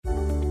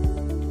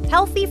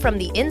Healthy from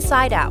the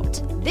inside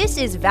out. This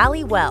is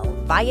Valley Well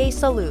Valle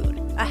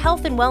Salud, a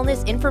health and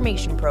wellness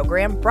information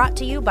program brought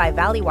to you by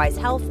Valleywise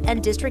Health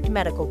and District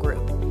Medical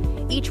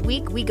Group. Each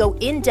week, we go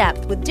in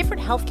depth with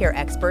different healthcare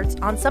experts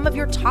on some of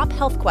your top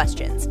health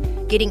questions,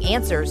 getting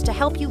answers to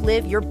help you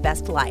live your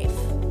best life.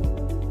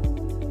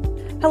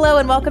 Hello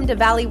and welcome to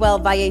Valley Well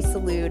Valle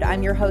Salud.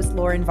 I'm your host,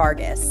 Lauren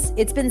Vargas.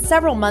 It's been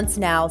several months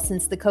now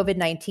since the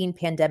COVID-19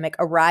 pandemic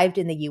arrived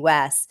in the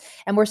U.S.,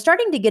 and we're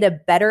starting to get a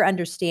better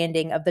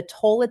understanding of the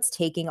toll it's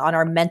taking on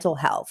our mental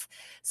health.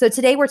 So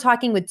today we're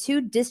talking with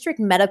two district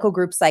medical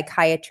group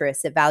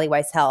psychiatrists at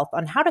Valleywise Health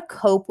on how to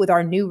cope with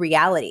our new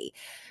reality.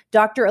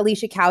 Dr.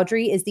 Alicia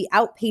Cowdery is the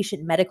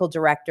outpatient medical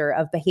director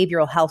of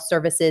behavioral health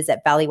services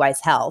at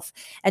Valleywise Health,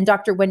 and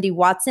Dr. Wendy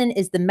Watson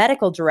is the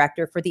medical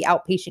director for the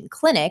outpatient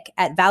clinic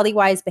at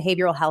Valleywise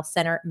Behavioral Health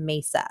Center,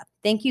 Mesa.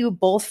 Thank you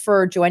both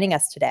for joining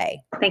us today.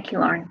 Thank you,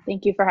 Lauren.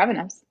 Thank you for having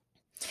us.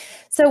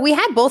 So we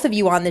had both of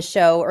you on the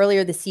show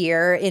earlier this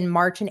year in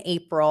March and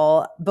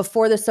April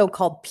before the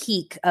so-called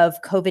peak of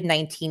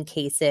COVID-19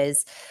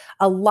 cases.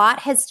 A lot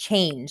has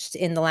changed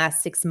in the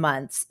last 6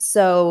 months.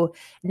 So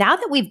now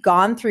that we've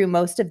gone through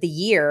most of the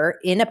year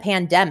in a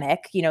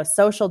pandemic,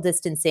 social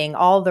distancing,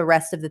 all the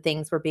rest of the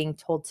things we're being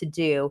told to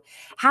do,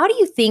 how do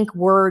you think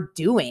we're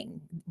doing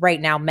right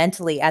now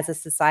mentally as a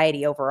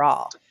society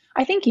overall?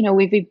 I think,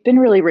 we've been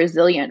really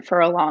resilient for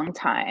a long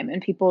time,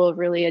 and people have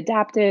really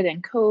adapted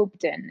and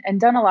coped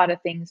and done a lot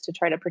of things to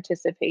try to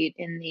participate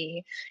in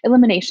the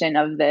elimination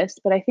of this.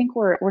 But I think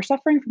we're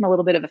suffering from a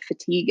little bit of a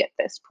fatigue at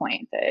this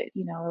point that,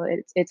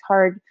 it's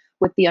hard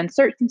with the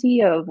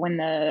uncertainty of when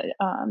the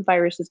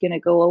virus is going to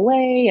go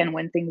away and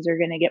when things are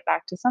going to get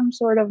back to some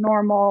sort of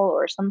normal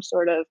or some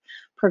sort of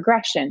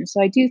progression.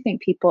 So I do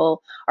think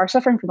people are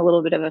suffering from a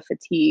little bit of a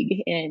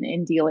fatigue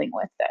in dealing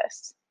with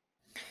this.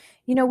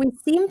 We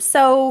seem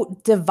so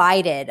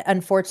divided,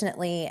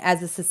 unfortunately,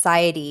 as a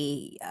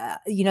society.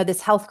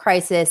 This health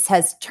crisis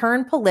has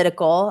turned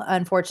political,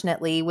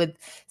 unfortunately, with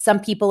some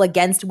people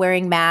against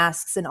wearing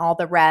masks and all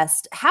the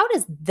rest. How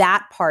does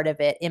that part of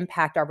it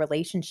impact our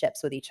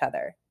relationships with each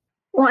other?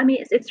 Well,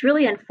 it's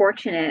really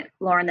unfortunate,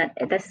 Lauren, that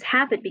this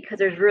happened because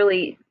there's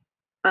really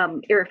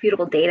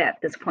irrefutable data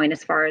at this point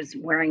as far as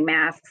wearing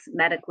masks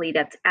medically.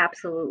 That's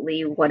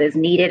absolutely what is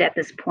needed at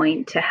this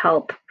point to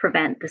help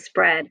prevent the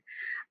spread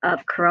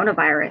of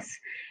coronavirus.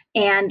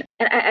 And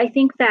I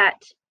think that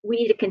we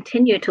need to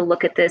continue to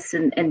look at this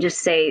and just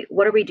say,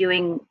 what are we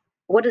doing?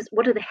 What are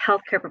the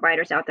healthcare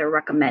providers out there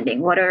recommending?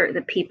 What are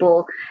the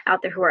people out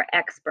there who are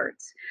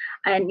experts?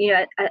 And,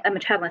 I'm a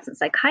child adolescent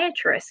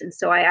psychiatrist. And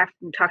so I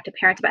often talk to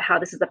parents about how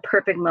this is the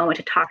perfect moment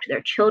to talk to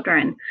their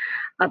children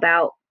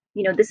about,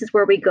 this is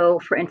where we go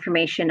for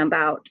information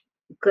about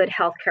good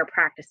healthcare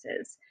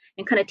practices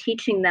and kind of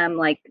teaching them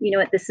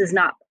this is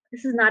not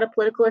a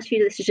political issue.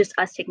 This is just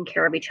us taking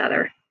care of each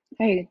other.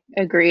 I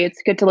agree.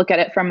 It's good to look at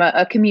it from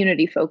a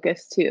community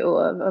focus too,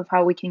 of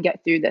how we can get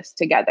through this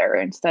together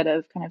instead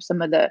of kind of some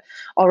of the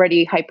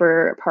already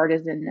hyper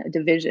partisan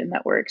division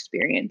that we're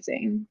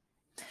experiencing.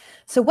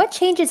 So what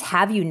changes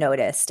have you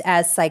noticed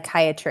as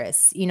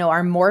psychiatrists?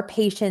 Are more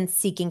patients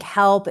seeking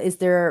help? Is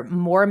there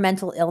more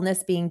mental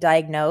illness being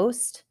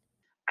diagnosed?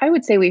 I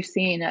would say we've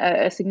seen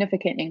a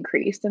significant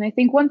increase. And I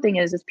think one thing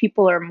is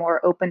people are more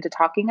open to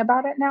talking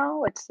about it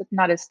now. It's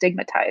not as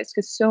stigmatized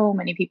because so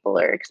many people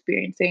are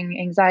experiencing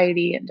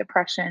anxiety and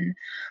depression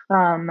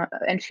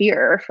and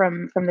fear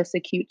from this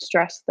acute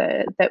stress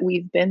that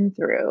we've been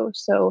through.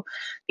 So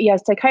yeah,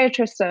 as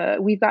psychiatrists,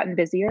 we've gotten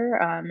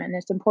busier and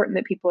it's important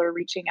that people are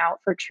reaching out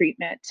for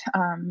treatment.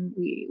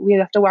 We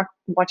have to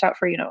watch out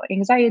for,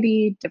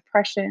 anxiety,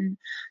 depression,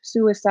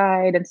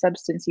 suicide, and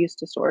substance use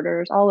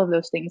disorders. All of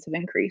those things have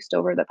increased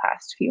over the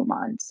past few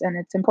months. And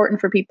it's important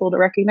for people to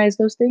recognize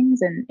those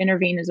things and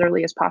intervene as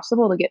early as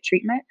possible to get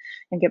treatment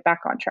and get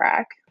back on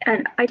track.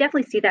 And I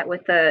definitely see that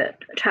with the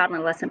child and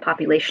adolescent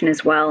population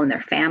as well and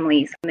their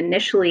families.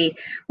 Initially,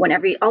 when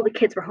all the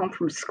kids were home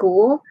from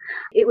school,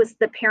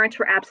 the parents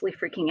were absolutely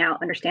freaking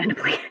out,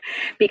 understandably,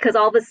 because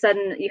all of a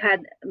sudden you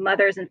had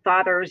mothers and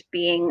fathers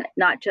being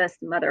not just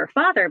mother or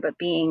father, but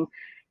being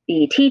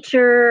the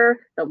teacher,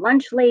 the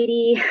lunch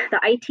lady, the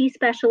IT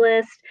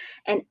specialist,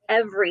 and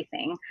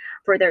everything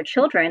for their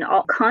children,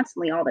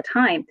 constantly, all the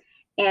time.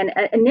 And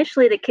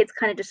initially, the kids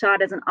kind of just saw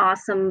it as an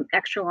awesome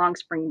extra long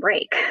spring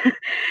break.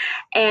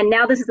 And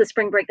now this is the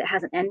spring break that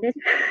hasn't ended.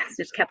 It's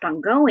just kept on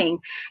going.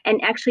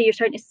 And actually, you're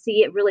starting to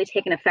see it really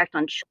take an effect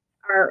on children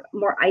who are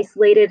more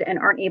isolated and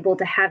aren't able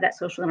to have that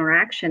social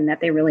interaction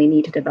that they really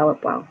need to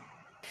develop well.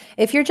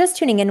 If you're just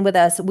tuning in with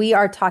us, we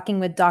are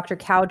talking with Dr.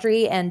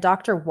 Cowdery and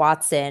Dr.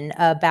 Watson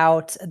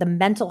about the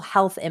mental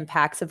health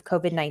impacts of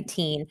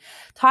COVID-19.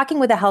 Talking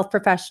with a health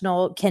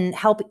professional can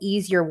help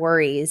ease your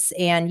worries,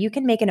 and you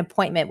can make an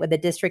appointment with a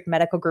district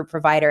medical group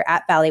provider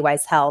at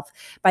Valleywise Health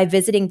by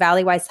visiting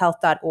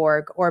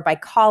valleywisehealth.org or by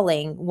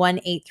calling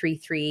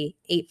 1-833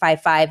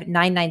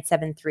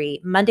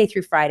 855-9973, Monday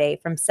through Friday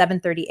from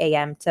 7:30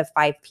 a.m. to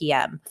 5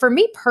 p.m. For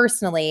me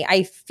personally,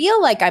 I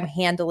feel like I'm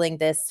handling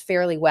this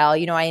fairly well.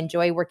 I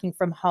enjoy working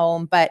from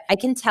home, but I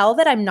can tell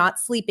that I'm not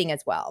sleeping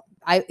as well.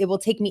 It will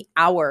take me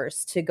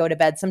hours to go to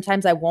bed.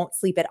 Sometimes I won't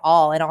sleep at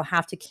all and I'll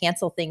have to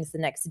cancel things the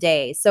next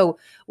day. So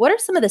what are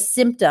some of the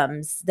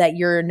symptoms that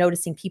you're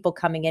noticing people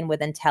coming in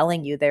with and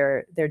telling you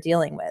they're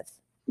dealing with?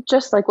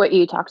 Just like what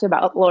you talked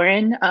about,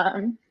 Lauren,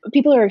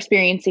 people are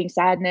experiencing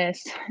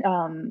sadness,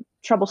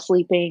 trouble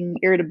sleeping,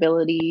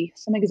 irritability,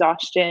 some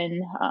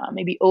exhaustion,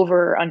 maybe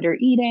over or under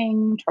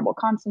eating, trouble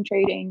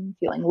concentrating,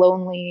 feeling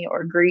lonely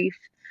or grief.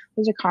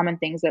 Those are common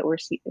things that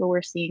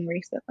we're seeing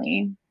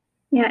recently.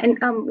 Yeah,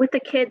 and with the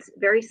kids,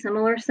 very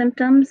similar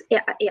symptoms.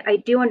 I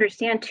do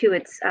understand too.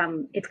 It's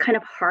kind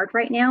of hard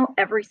right now.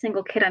 Every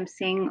single kid I'm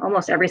seeing,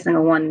 almost every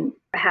single one,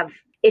 have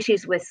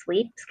issues with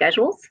sleep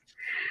schedules.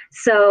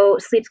 So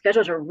sleep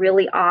schedules are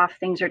really off.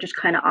 Things are just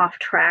kind of off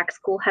track.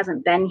 School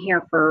hasn't been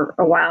here for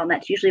a while, and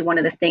that's usually one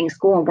of the things.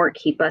 School and work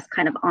keep us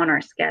kind of on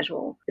our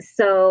schedule.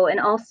 So,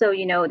 and also,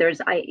 there's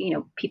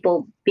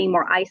people being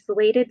more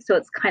isolated. So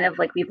it's kind of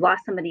like we've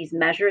lost some of these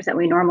measures that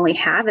we normally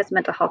have as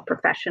mental health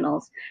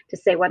professionals to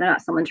say whether or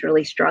not someone's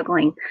really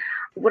struggling.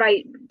 What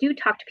I do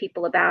talk to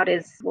people about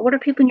is, well, what are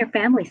people in your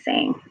family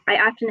saying? I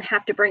often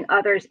have to bring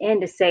others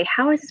in to say,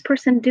 how is this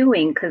person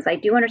doing? Because I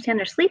do understand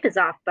their sleep is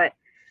off, but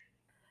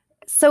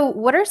so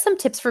what are some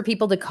tips for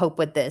people to cope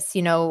with this?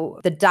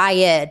 The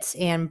diet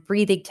and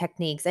breathing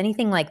techniques,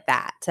 anything like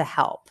that to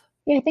help?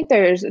 Yeah, I think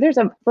there's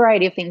a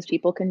variety of things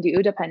people can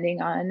do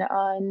depending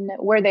on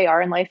where they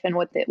are in life and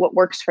what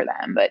works for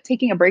them. But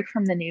taking a break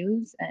from the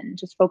news and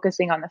just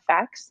focusing on the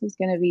facts is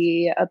going to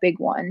be a big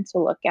one to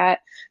look at.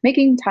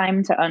 Making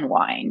time to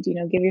unwind,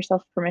 give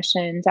yourself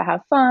permission to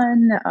have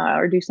fun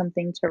or do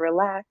something to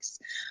relax,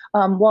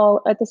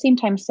 while at the same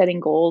time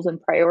setting goals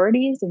and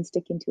priorities and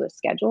sticking to a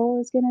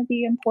schedule is going to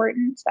be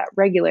important. That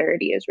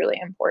regularity is really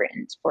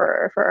important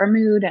for our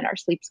mood and our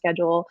sleep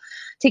schedule.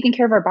 Taking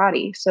care of our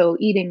body, so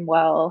eating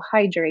well,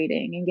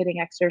 hydrating, and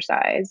getting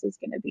exercise is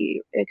going to be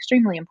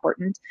extremely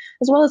important,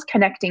 as well as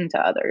connecting to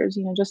others.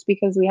 Just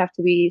because we have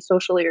to be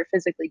socially or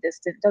physically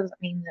distant doesn't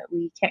mean that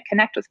we can't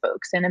connect with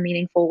folks in a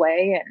meaningful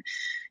way,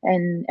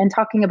 and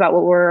talking about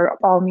what we're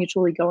all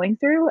mutually going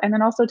through, and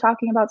then also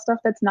talking about stuff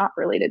that's not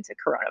related to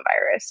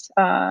coronavirus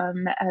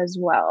as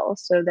well,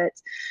 so that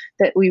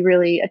we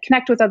really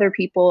connect with other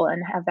people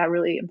and have that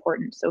really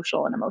important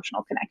social and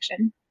emotional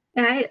connection.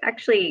 And I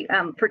actually,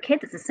 for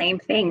kids, it's the same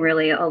thing,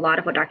 really. A lot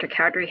of what Dr.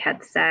 Cowdery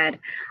had said,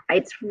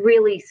 it's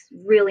really,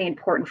 really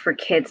important for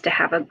kids to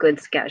have a good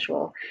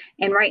schedule.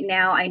 And right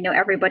now, I know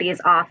everybody is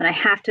off, and I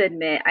have to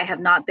admit, I have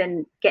not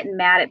been getting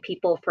mad at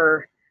people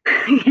for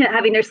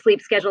having their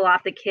sleep schedule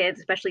off, the kids,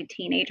 especially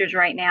teenagers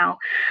right now,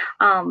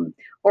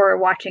 or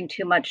watching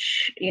too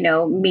much,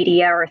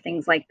 media or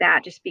things like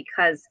that, just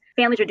because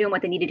families are doing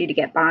what they need to do to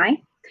get by.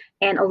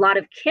 And a lot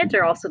of kids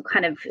are also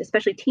kind of,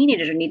 especially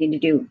teenagers, are needing to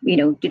do,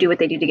 to do what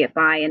they do to get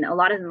by. And a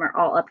lot of them are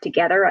all up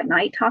together at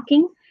night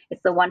talking.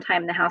 It's the one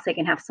time in the house they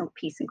can have some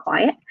peace and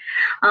quiet.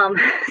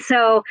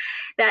 So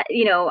that,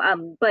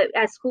 but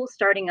as school's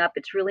starting up,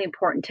 it's really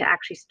important to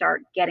actually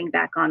start getting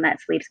back on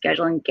that sleep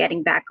schedule and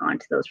getting back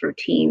onto those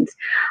routines.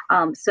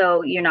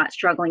 So you're not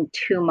struggling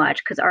too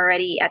much, because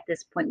already at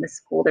this point with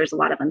school, there's a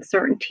lot of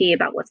uncertainty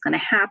about what's going to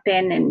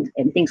happen,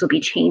 and things will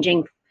be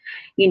changing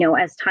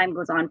as time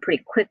goes on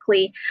pretty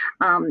quickly.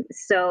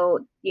 So,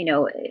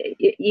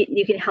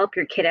 you can help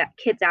your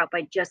kids out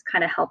by just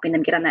kind of helping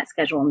them get on that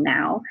schedule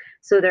now,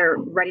 so they're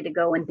ready to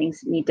go when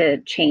things need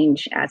to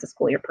change as the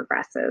school year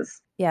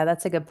progresses. Yeah,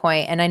 that's a good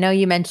point. And I know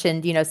you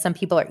mentioned, some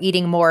people are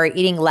eating more,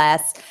 eating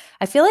less.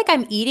 I feel like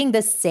I'm eating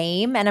the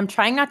same, and I'm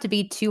trying not to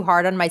be too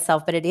hard on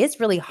myself, but it is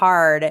really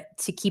hard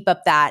to keep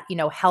up that,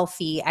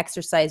 healthy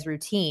exercise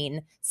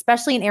routine,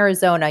 especially in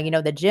Arizona.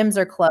 The gyms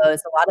are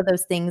closed. A lot of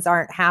those things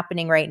aren't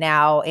happening right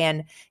now,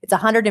 and it's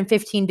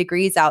 115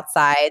 degrees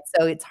outside,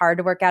 so it's hard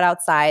to work out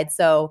outside.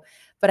 So,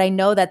 but I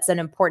know that's an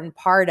important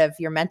part of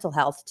your mental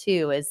health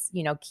too, is,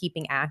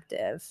 keeping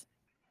active.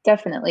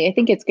 Definitely. I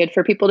think it's good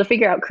for people to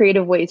figure out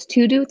creative ways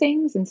to do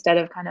things instead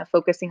of kind of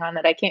focusing on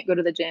that I can't go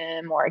to the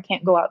gym or I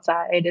can't go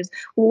outside. Is,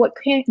 well,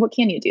 what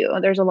can you do?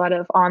 There's a lot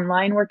of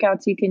online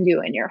workouts you can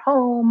do in your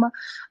home.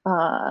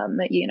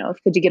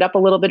 Could you get up a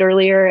little bit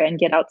earlier and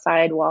get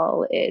outside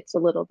while it's a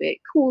little bit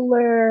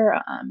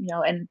cooler?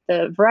 And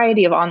the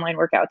variety of online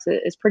workouts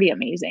is pretty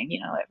amazing.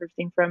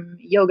 Everything from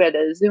yoga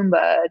to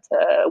Zumba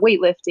to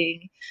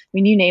weightlifting. I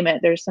mean, you name it.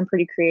 There's some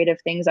pretty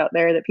creative things out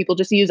there that people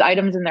just use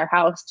items in their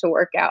house to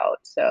work out.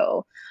 So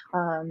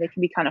they can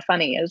be kind of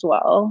funny as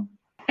well.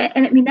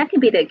 And I mean, that can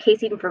be the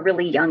case even for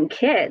really young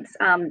kids.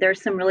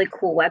 There's some really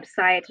cool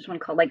websites. There's one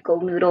called like Go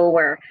Noodle,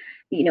 where,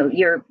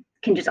 you're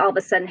can just all of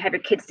a sudden have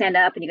your kids stand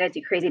up and you guys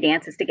do crazy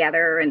dances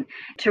together, and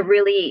to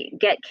really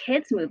get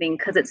kids moving,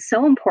 because it's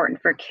so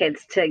important for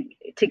kids to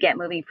get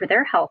moving for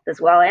their health as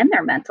well and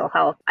their mental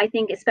health. I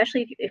think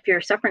especially if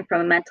you're suffering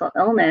from a mental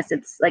illness,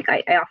 it's like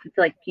I often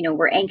feel like,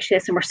 we're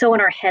anxious and we're so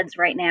in our heads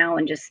right now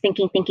and just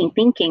thinking,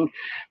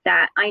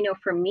 that I know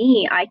for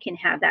me, I can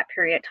have that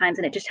period at times,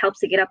 and it just helps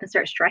to get up and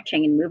start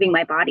stretching and moving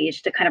my body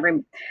just to kind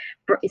of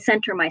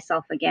center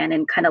myself again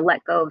and kind of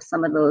let go of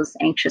some of those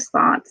anxious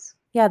thoughts.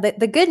 Yeah,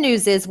 the good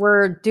news is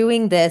we're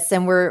doing this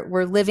and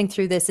we're living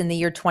through this in the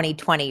year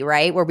 2020,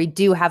 right? Where we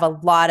do have a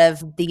lot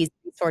of these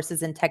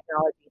resources and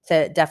technology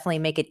to definitely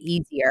make it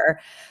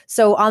easier.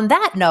 So on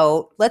that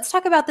note, let's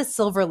talk about the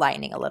silver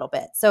lining a little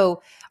bit.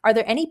 So are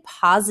there any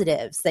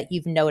positives that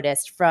you've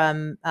noticed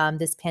from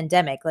this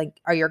pandemic?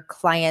 Like, are your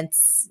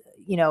clients,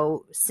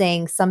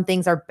 saying some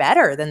things are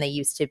better than they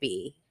used to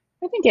be?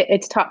 I think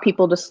it's taught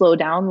people to slow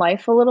down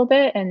life a little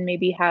bit and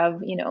maybe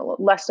have,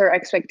 lesser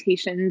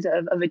expectations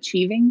of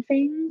achieving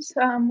things,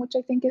 which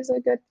I think is a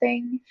good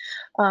thing.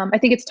 I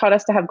think it's taught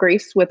us to have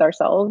grace with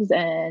ourselves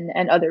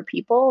and other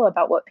people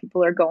about what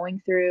people are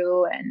going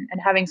through, and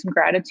having some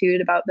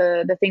gratitude about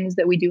the things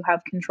that we do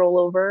have control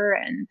over,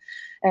 and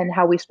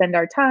how we spend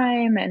our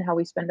time and how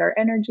we spend our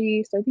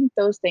energy. So I think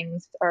those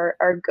things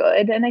are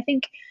good. And I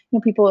think,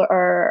 people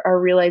are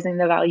realizing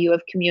the value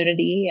of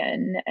community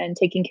and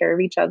taking care of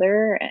each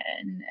other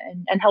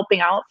and helping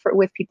out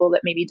with people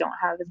that maybe don't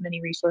have as many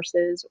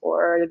resources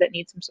or that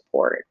need some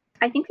support.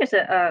 I think there's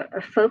a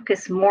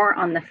focus more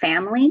on the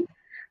family.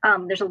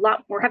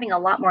 We're having a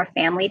lot more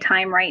family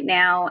time right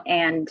now,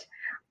 and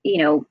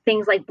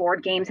things like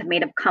board games have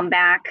made a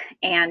comeback,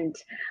 and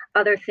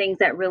other things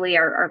that really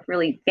are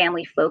really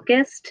family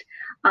focused.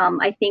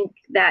 I think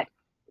that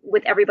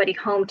with everybody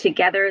home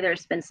together,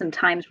 there's been some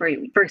times where,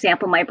 for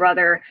example, my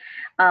brother,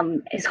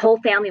 his whole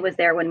family was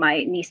there when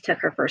my niece took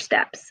her first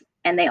steps,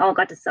 and they all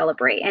got to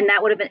celebrate. And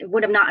that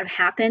would have not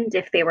happened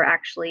if they were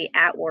actually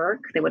at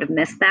work. They would have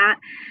missed that.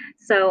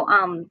 So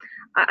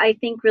I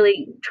think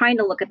really trying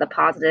to look at the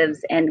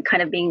positives and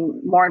kind of being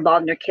more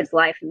involved in your kid's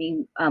life and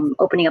being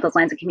opening up those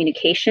lines of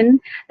communication,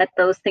 that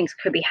those things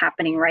could be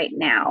happening right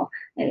now.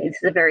 And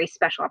it's a very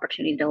special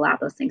opportunity to allow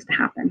those things to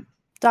happen.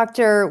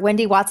 Dr.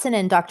 Wendy Watson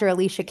and Dr.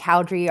 Alicia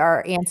Cowdery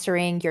are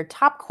answering your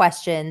top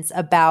questions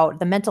about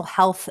the mental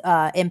health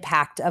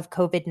impact of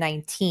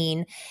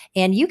COVID-19.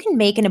 And you can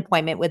make an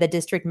appointment with a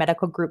district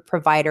medical group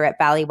provider at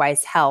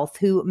Valleywise Health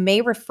who may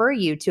refer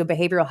you to a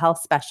behavioral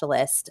health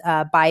specialist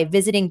by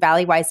visiting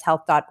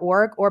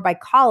valleywisehealth.org or by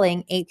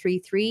calling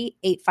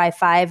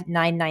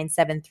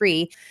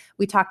 833-855-9973.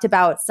 We talked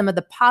about some of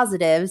the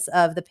positives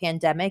of the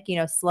pandemic,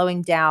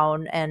 slowing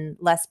down and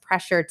less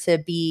pressure to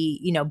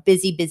be,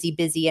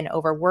 busy and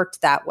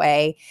overworked that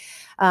way.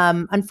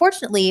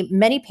 Unfortunately,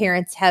 many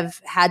parents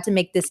have had to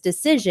make this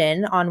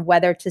decision on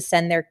whether to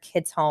send their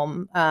kids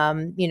home,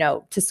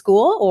 to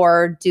school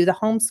or do the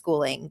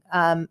homeschooling.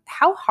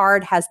 How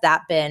hard has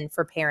that been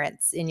for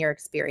parents in your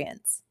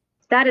experience?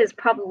 That is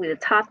probably the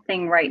top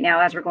thing right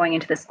now as we're going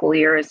into the school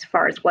year, as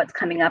far as what's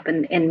coming up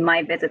in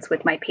my visits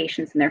with my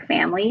patients and their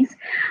families.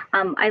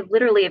 I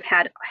literally have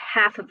had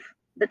half of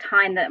the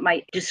time that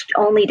might just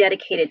only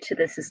dedicated to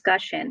this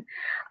discussion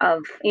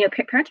of,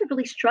 parents are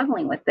really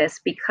struggling with this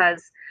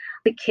because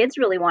the kids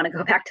really want to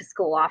go back to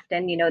school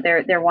often.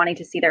 They're wanting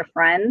to see their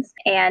friends,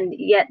 and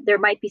yet there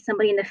might be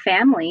somebody in the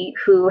family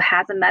who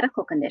has a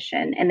medical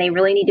condition, and they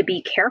really need to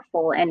be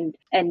careful and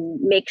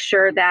make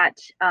sure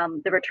that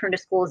the return to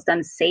school is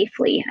done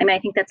safely. I mean, I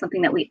think that's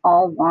something that we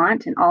all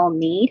want and all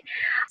need.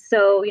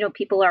 So,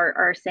 people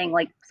are saying,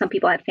 like, some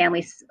people have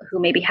families who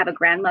maybe have a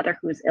grandmother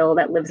who's ill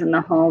that lives in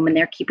the home, and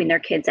they're keeping their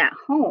kids at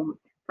home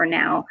for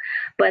now,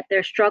 but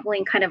they're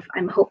struggling kind of,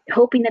 I'm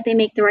hoping that they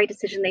make the right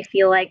decision. They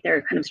feel like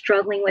they're kind of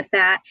struggling with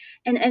that.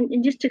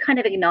 And just to kind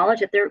of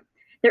acknowledge that there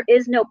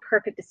is no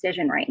perfect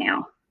decision right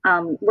now.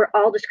 We're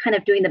all just kind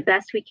of doing the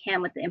best we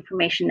can with the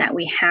information that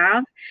we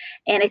have.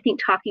 And I think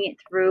talking it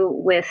through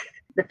with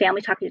the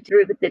family, talking it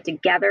through with it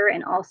together,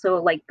 and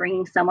also like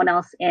bringing someone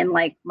else in,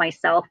 like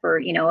myself or,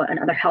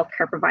 another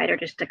healthcare provider,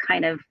 just to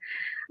kind of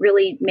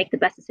really make the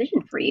best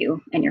decision for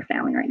you and your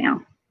family right now.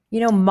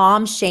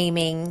 Mom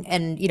shaming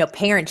and,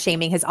 parent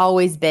shaming has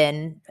always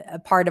been a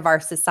part of our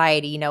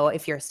society,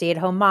 if you're a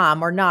stay-at-home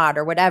mom or not,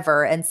 or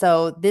whatever. And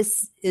so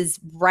this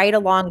is right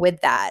along with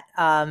that.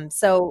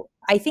 So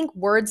I think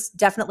words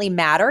definitely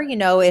matter.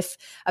 If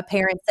a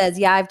parent says,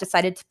 yeah, I've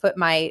decided to put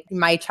my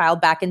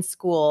child back in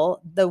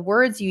school, the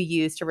words you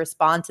use to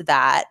respond to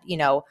that,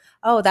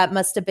 oh, that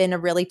must have been a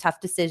really tough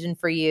decision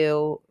for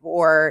you.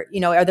 Or,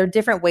 are there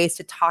different ways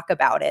to talk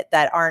about it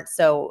that aren't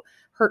so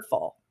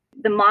hurtful?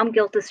 The mom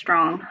guilt is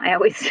strong. I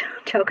always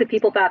joke with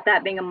people about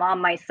that, being a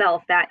mom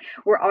myself, that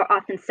we're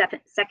often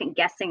second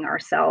guessing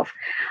ourselves.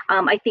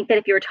 I think that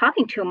if you were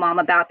talking to a mom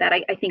about that,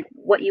 I think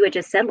what you had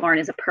just said, Lauren,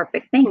 is a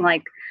perfect thing.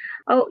 Like,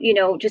 oh,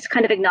 just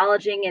kind of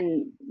acknowledging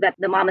and that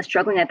the mom is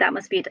struggling, that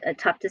must be a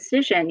tough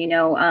decision.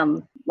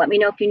 Let me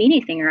know if you need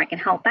anything or I can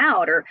help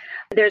out. Or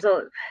there's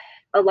a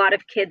lot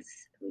of kids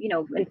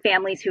and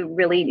families who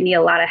really need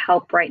a lot of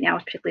help right now,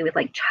 particularly with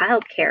like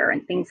childcare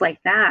and things like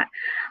that.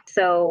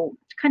 So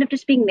kind of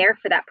just being there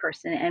for that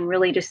person and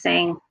really just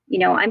saying,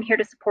 I'm here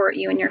to support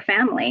you and your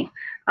family,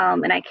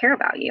 and I care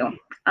about you.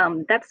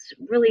 That's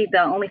really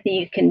the only thing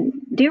you can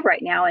do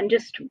right now. And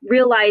just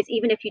realize,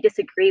 even if you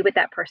disagree with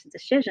that person's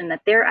decision,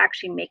 that they're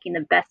actually making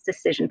the best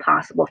decision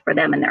possible for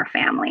them and their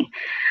family.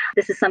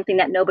 This is something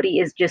that nobody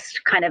is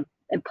just kind of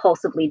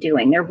impulsively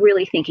doing. They're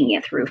really thinking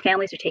it through.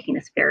 Families are taking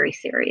this very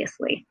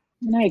seriously.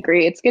 And I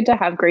agree. It's good to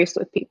have grace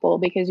with people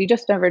because you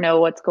just never know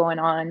what's going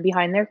on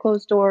behind their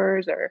closed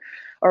doors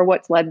or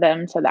what's led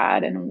them to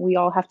that. And we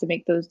all have to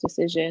make those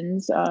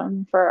decisions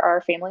for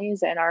our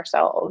families and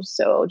ourselves.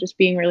 So just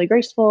being really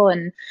graceful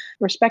and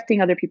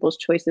respecting other people's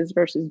choices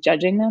versus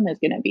judging them is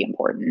going to be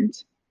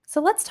important. So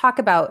let's talk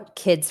about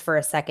kids for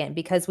a second,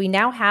 because we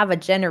now have a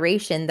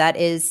generation that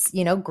is,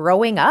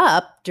 growing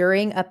up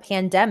during a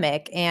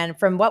pandemic. And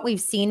from what we've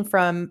seen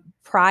from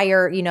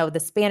prior, the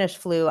Spanish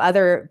flu,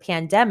 other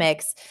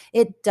pandemics,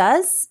 it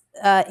does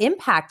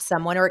impact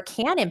someone, or it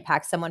can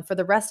impact someone for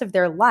the rest of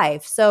their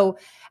life. So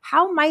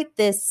how might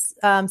this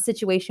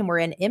situation we're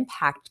in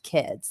impact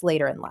kids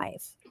later in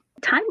life?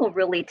 Time will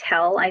really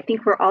tell. I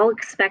think we're all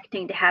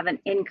expecting to have an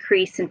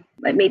increase in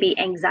maybe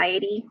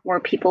anxiety,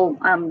 where people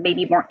may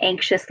be more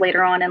anxious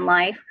later on in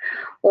life,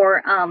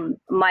 or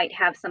might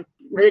have some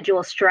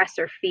residual stress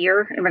or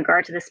fear in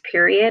regard to this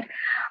period.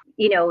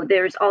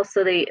 There's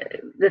also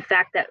the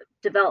fact that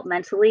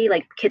developmentally,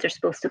 like, kids are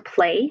supposed to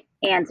play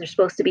and they're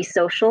supposed to be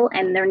social,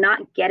 and they're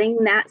not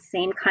getting that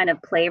same kind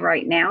of play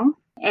right now.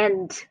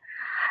 And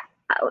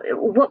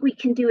what we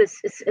can do as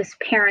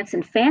parents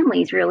and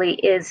families really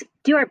is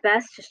do our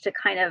best just to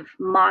kind of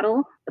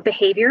model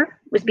behavior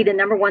would be the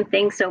number one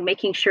thing. So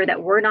making sure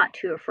that we're not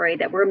too afraid,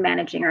 that we're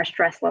managing our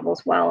stress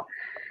levels well,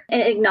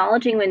 and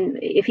acknowledging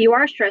if you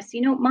are stressed,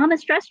 mom is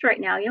stressed right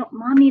now,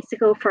 mom needs to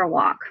go for a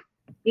walk.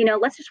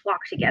 Let's just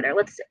walk together.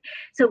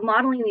 So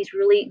modeling these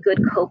really good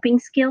coping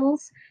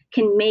skills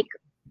can make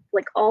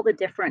like all the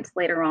difference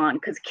later on,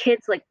 because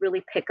kids like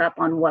really pick up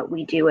on what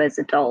we do as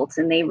adults,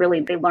 and they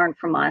learn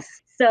from us.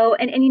 So,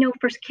 and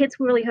for kids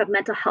who really have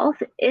mental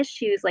health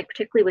issues, like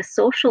particularly with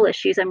social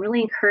issues, I'm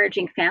really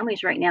encouraging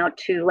families right now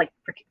to, like,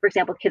 for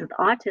example, kids with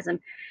autism,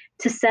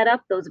 to set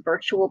up those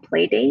virtual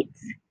play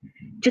dates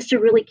just to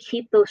really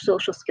keep those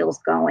social skills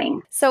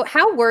going. So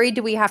how worried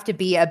do we have to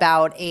be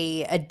about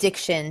a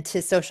addiction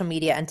to social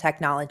media and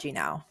technology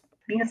now? I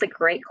think that's a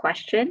great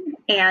question.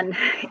 And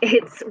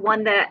it's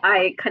one that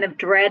I kind of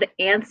dread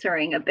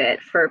answering a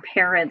bit for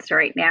parents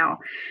right now,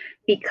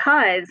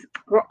 because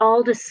we're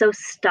all just so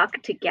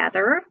stuck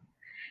together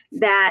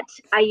that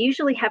I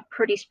usually have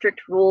pretty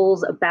strict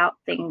rules about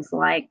things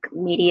like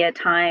media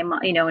time,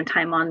 and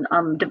time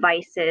on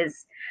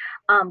devices.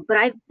 But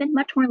I've been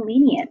much more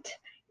lenient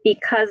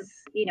because,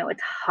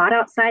 it's hot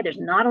outside. There's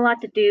not a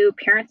lot to do.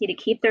 Parents need to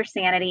keep their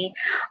sanity.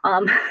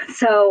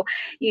 So,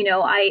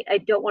 I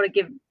don't want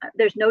to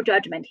there's no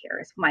judgment here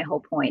is my whole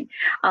point.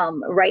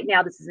 Right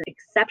now, this is an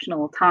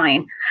exceptional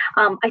time.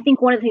 I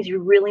think one of the things you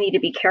really need to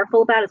be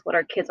careful about is what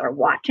our kids are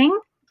watching.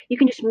 You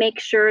can just make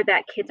sure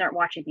that kids aren't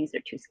watching things that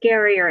are too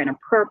scary or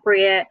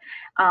inappropriate.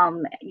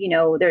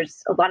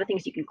 There's a lot of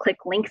things you can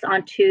click links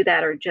onto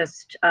that are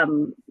just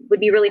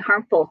would be really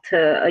harmful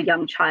to a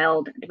young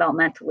child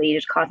developmentally,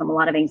 just cause them a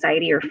lot of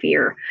anxiety or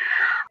fear.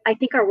 I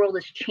think our world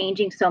is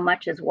changing so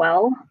much as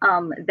well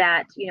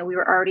that, we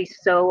were already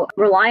so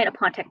reliant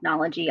upon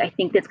technology. I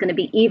think that's going to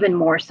be even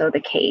more so the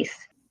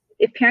case.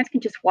 If parents can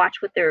just watch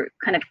what their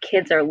kind of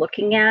kids are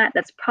looking at,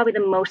 that's probably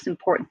the most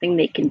important thing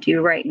they can do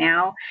right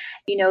now.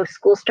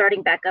 School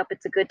starting back up,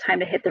 it's a good time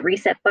to hit the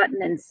reset button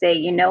and say,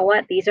 you know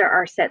what, these are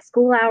our set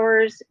school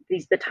hours.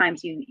 These are the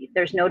times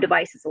there's no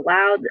devices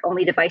allowed. The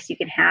only device you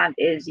can have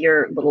is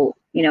your little,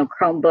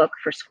 Chromebook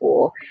for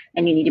school,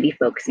 and you need to be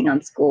focusing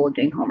on school and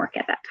doing homework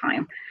at that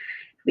time.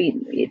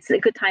 It's a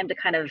good time to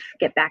kind of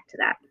get back to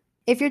that.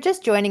 If you're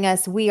just joining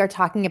us, we are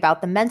talking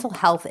about the mental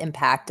health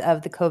impact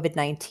of the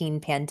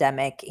COVID-19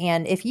 pandemic.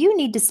 And if you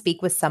need to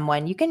speak with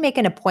someone, you can make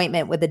an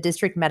appointment with a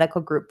district medical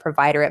group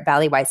provider at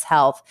Valleywise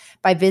Health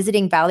by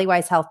visiting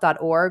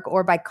valleywisehealth.org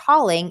or by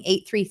calling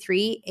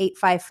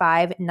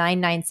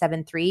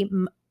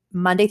 833-855-9973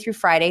 Monday through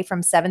Friday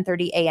from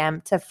 7:30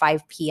 a.m. to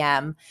 5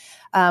 p.m.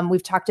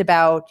 We've talked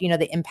about,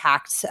 the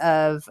impact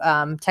of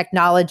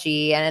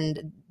technology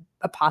and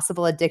a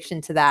possible addiction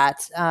to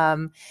that.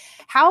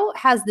 How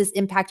has this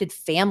impacted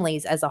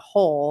families as a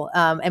whole?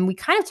 And we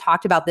kind of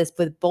talked about this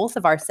with both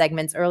of our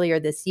segments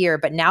earlier this year,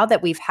 but now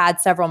that we've had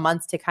several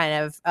months to kind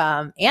of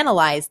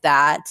analyze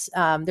that,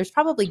 there's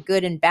probably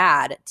good and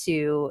bad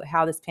to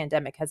how this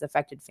pandemic has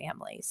affected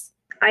families.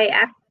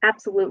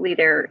 Absolutely,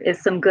 there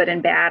is some good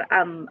and bad.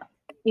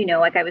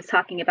 Like I was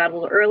talking about a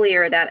little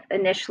earlier, that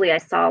initially I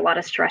saw a lot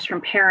of stress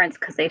from parents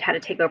because they'd had to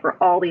take over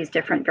all these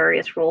different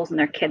various roles in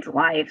their kids'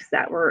 lives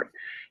that were,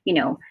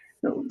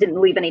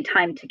 didn't leave any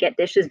time to get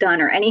dishes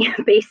done or any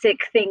basic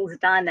things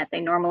done that they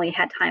normally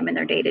had time in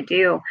their day to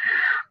do.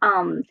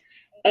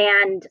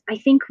 And I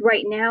think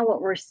right now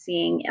what we're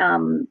seeing,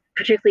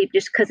 particularly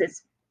just because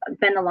it's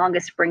been the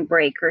longest spring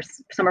break or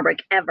summer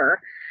break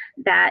ever,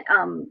 that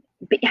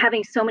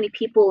having so many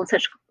people in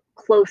such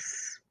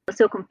close,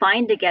 so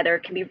confined together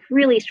can be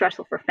really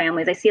stressful for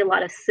families. I see a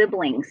lot of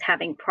siblings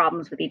having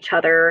problems with each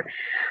other,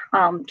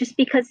 just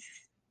because,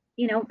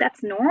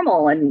 that's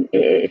normal. And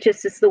it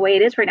just is the way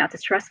it is right now. It's a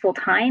stressful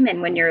time.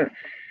 And when you're,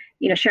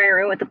 sharing a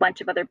room with a bunch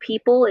of other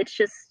people, it's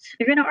just,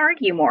 you're going to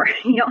argue more.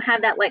 You don't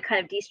have that like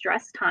kind of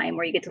de-stress time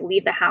where you get to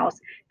leave the house,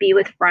 be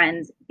with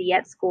friends, be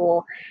at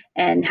school,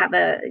 and have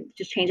a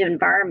just change of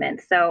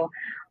environment. So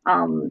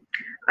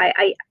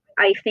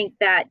I think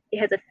that it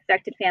has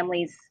affected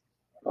families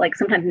like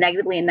sometimes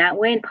negatively in that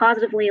way, and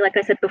positively, like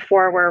I said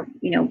before, where,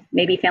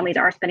 maybe families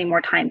are spending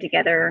more time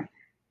together,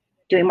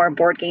 doing more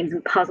board games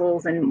and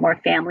puzzles and more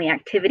family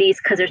activities,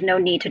 because there's no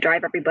need to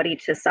drive everybody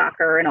to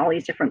soccer and all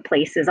these different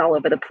places all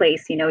over the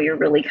place. You're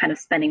really kind of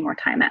spending more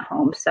time at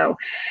home. So,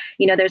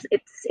 there's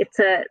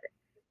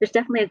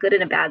definitely a good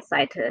and a bad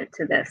side to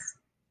this.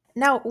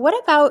 Now, what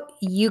about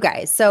you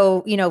guys?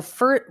 So,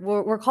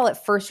 we'll call it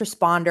first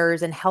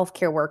responders and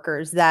healthcare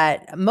workers,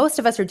 that most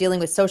of us are dealing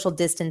with social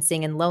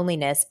distancing and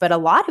loneliness, but a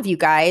lot of you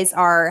guys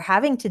are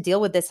having to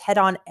deal with this head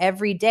on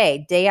every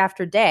day, day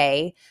after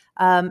day.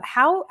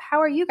 How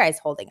are you guys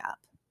holding up?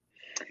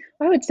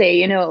 I would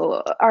say,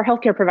 our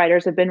healthcare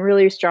providers have been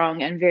really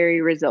strong and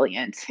very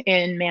resilient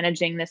in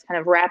managing this kind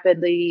of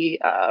rapidly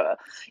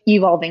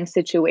evolving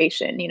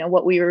situation.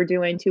 What we were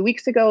doing 2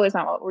 weeks ago is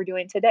not what we're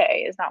doing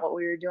today, is not what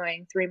we were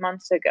doing 3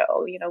 months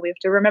ago. We have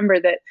to remember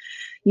that,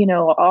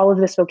 all of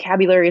this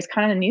vocabulary is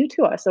kind of new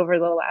to us over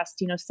the last,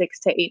 6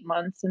 to 8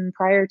 months. And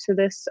prior to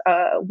this,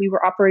 we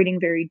were operating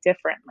very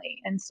differently.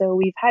 And so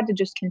we've had to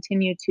just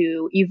continue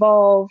to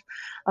evolve,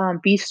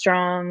 be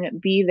strong,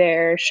 be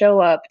there, show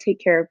up, take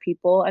care of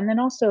people, and then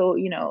also,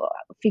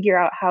 figure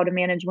out how to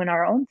manage when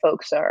our own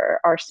folks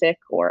are sick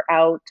or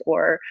out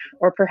or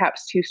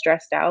perhaps too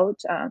stressed out.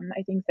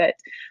 I think that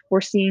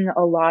we're seeing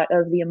a lot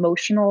of the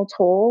emotional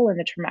toll and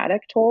the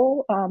traumatic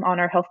toll on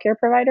our healthcare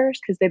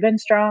providers, because they've been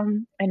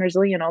strong and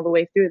resilient all the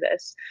way through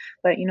this.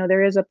 But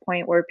there is a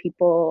point where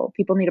people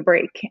need a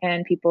break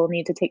and people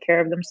need to take care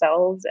of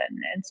themselves,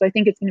 and so I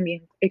think it's going to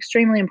be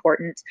extremely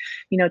important,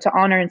 to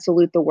honor and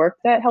salute the work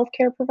that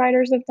healthcare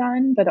providers have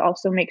done, but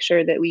also make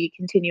sure that we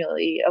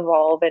continually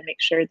evolve and make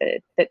sure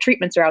that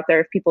treatments are out there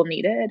if people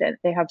need it and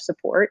they have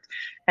support,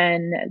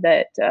 and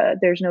that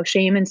there's no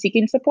shame in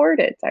seeking support.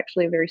 It's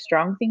actually a very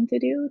strong thing to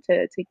do,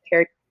 to take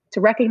care,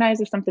 to recognize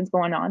if something's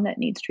going on that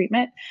needs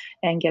treatment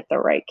and get the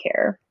right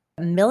care.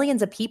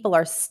 Millions of people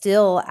are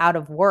still out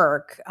of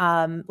work.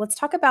 Let's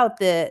talk about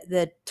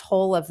the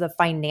toll of the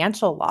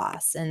financial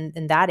loss and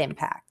that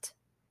impact.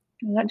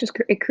 That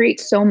it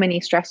creates so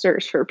many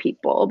stressors for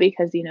people,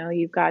 because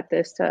you've got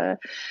this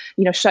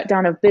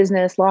shutdown of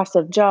business, loss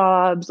of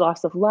jobs,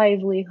 loss of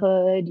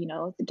livelihood,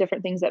 the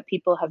different things that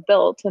people have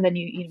built. And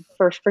then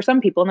for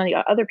some people, and then you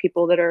got other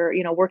people that are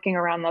working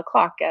around the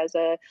clock as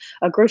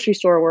a grocery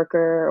store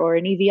worker or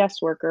an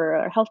EVS worker or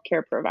a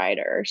healthcare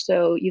provider.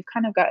 So you've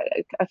kind of got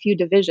a few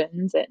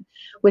divisions and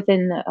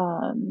within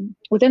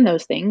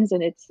those things,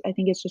 and I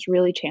think it's just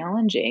really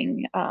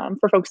challenging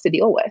for folks to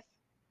deal with.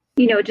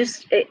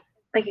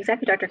 Like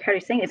exactly Dr.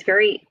 Carter's saying, it's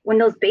when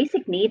those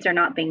basic needs are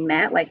not being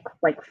met, like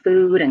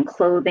food and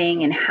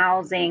clothing and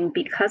housing,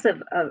 because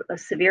of a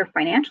severe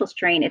financial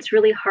strain, it's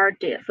really hard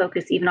to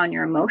focus even on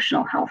your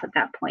emotional health at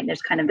that point.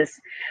 There's kind of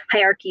this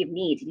hierarchy of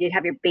needs. You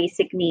have your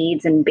basic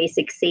needs and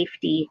basic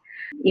safety,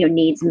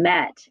 needs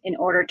met in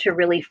order to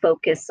really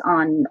focus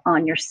on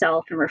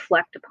yourself and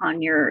reflect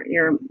upon your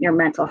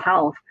mental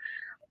health.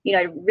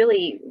 I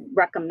really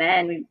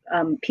recommend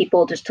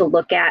people just to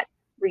look at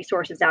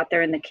resources out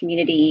there in the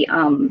community.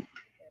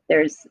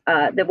 There's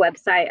the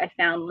website I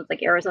found was like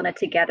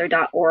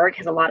ArizonaTogether.org,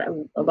 has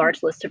a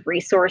large list of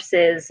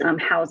resources,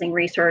 housing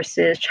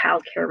resources,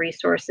 childcare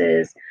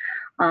resources,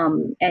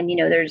 and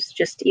there's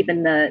just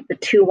even the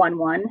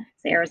 211,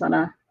 it's the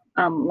Arizona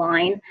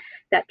line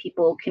that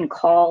people can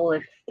call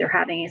if they're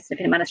having a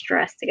significant amount of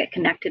stress, to get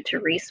connected to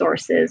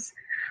resources.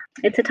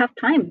 It's a tough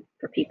time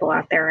for people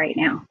out there right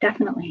now,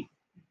 definitely.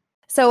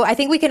 So I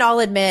think we can all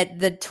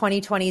admit that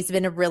 2020 has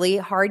been a really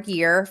hard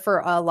year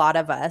for a lot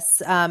of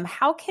us.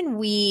 How can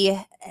we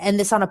end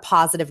this on a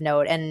positive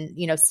note and,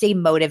 stay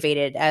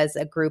motivated as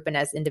a group and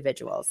as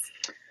individuals?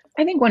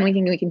 I think one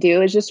thing we can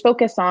do is just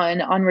focus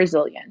on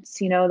resilience.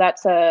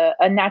 That's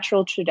a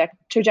natural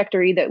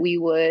trajectory that we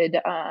would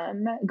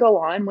go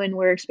on when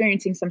we're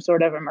experiencing some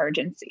sort of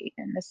emergency.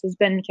 And this has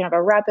been kind of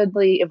a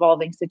rapidly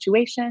evolving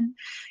situation.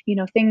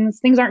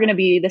 Things aren't going to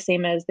be the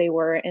same as they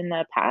were in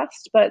the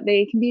past, but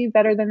they can be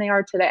better than they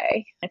are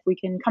today. If we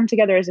can come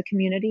together as a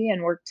community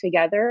and work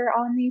together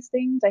on these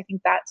things, I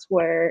think that's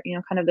where,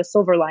 kind of the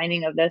silver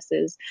lining of this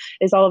is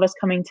all of us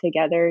coming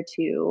together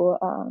to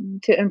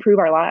improve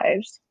our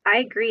lives. I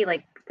agree.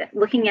 Like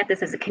looking at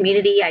this as a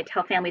community, I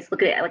tell families,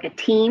 look at it like a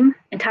team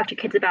and talk to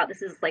kids about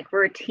this is like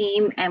we're a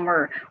team and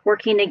we're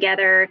working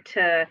together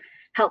to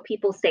help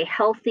people stay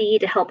healthy,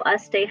 to help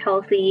us stay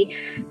healthy,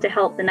 to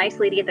help the nice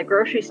lady at the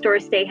grocery store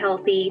stay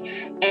healthy,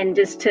 and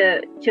just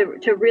to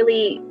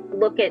really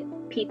look at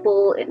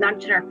people, not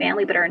just in our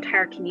family, but our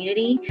entire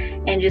community,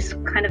 and just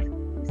kind of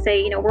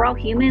say, we're all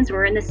humans,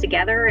 we're in this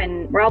together,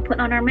 and we're all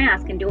putting on our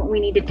mask and doing what we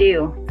need to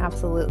do.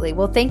 Absolutely.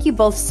 Well, thank you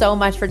both so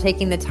much for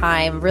taking the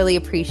time. Really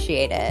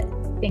appreciate it.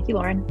 Thank you,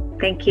 Lauren.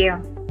 Thank you.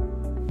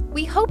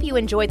 We hope you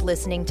enjoyed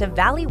listening to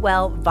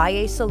ValleyWell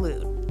Valle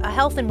Salud, a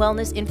health and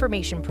wellness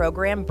information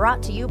program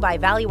brought to you by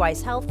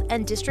Valleywise Health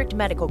and District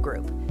Medical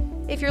Group.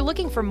 If you're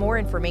looking for more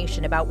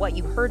information about what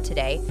you heard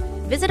today,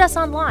 visit us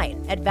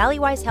online at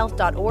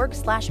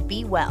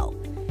valleywisehealth.org/bewell.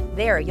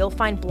 There, you'll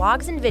find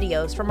blogs and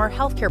videos from our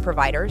healthcare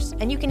providers,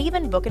 and you can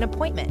even book an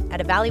appointment at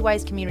a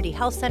Valleywise Community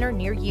Health Center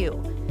near you.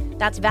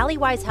 That's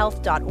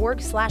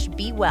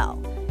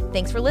valleywisehealth.org/bewell.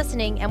 Thanks for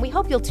listening, and we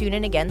hope you'll tune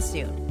in again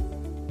soon.